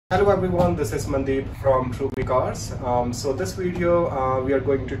Hello everyone, this is Mandeep from Trubicars. So this video we are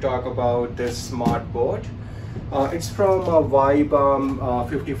going to talk about this smart board. It's from a Vibe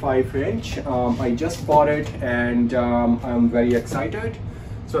 55 inch. I just bought it and I'm very excited.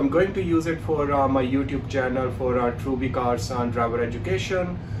 So I'm going to use it for my YouTube channel for Trubicars and driver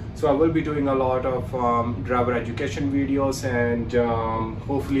education. So I will be doing a lot of driver education videos, and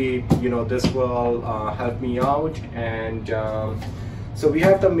hopefully this will help me out. And so we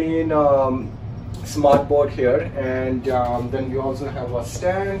have the main smart board here, and then we also have a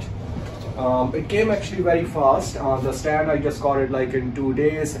stand. It came actually very fast. The stand, I just got it like in 2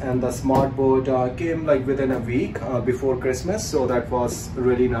 days, and the smart board came like within a week before Christmas, so that was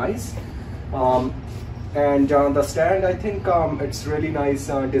really nice. And the stand, I think it's really nice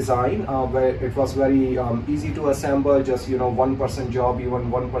design, where it was very easy to assemble. Just one person job, even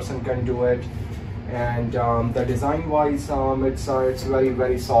one person can do it. And the design wise, it's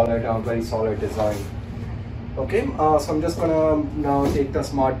very solid, very solid design. Okay, so I'm just gonna now take the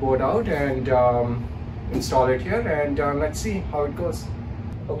smart board out and install it here, and let's see how it goes.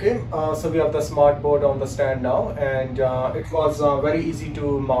 Okay, so we have the smart board on the stand now, and it was very easy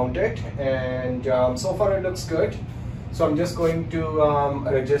to mount it, and so far it looks good. So I'm just going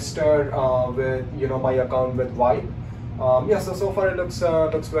to register with my account with Vibe. Yeah, so far it looks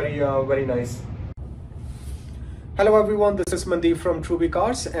very nice. Hello everyone, this is Mandeep from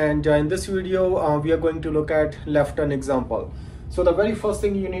Trubicars, and in this video we are going to look at left turn example. So the very first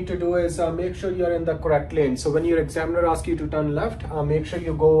thing you need to do is make sure you're in the correct lane. So when your examiner asks you to turn left, make sure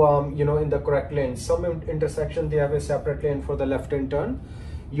you go in the correct lane. Some intersection they have a separate lane for the left hand turn.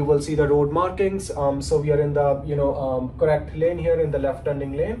 You will see the road markings. So we are in the correct lane here, in the left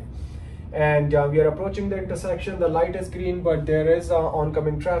turning lane. And we are approaching the intersection. The light is green, but there is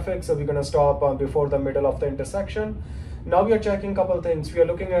oncoming traffic, so we're going to stop before the middle of the intersection. Now we are checking a couple things. We are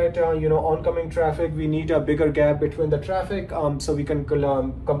looking at oncoming traffic. We need a bigger gap between the traffic so we can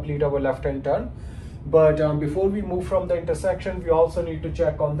complete our left hand turn. But before we move from the intersection, we also need to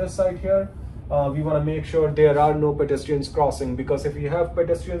check on this side here. We want to make sure there are no pedestrians crossing, because if you have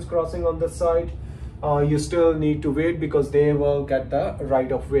pedestrians crossing on this side, you still need to wait because they will get the right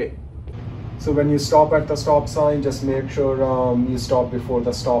of way. So when you stop at the stop sign, just make sure you stop before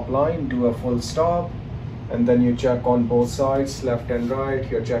the stop line, do a full stop, and then you check on both sides, left and right.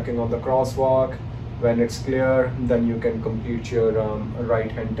 You're checking on the crosswalk. When it's clear, then you can complete your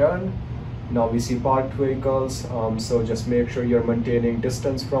right hand turn. Now we see parked vehicles, so just make sure you're maintaining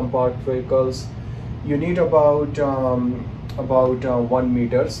distance from parked vehicles. You need about 1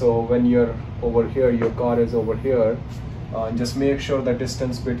 meter. So when you're over here, your car is over here. Just make sure the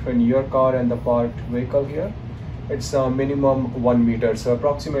distance between your car and the parked vehicle here, it's minimum 1 meter, so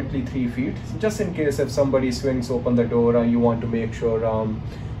approximately 3 feet. Just in case if somebody swings open the door, you want to make sure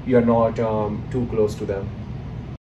you're not too close to them.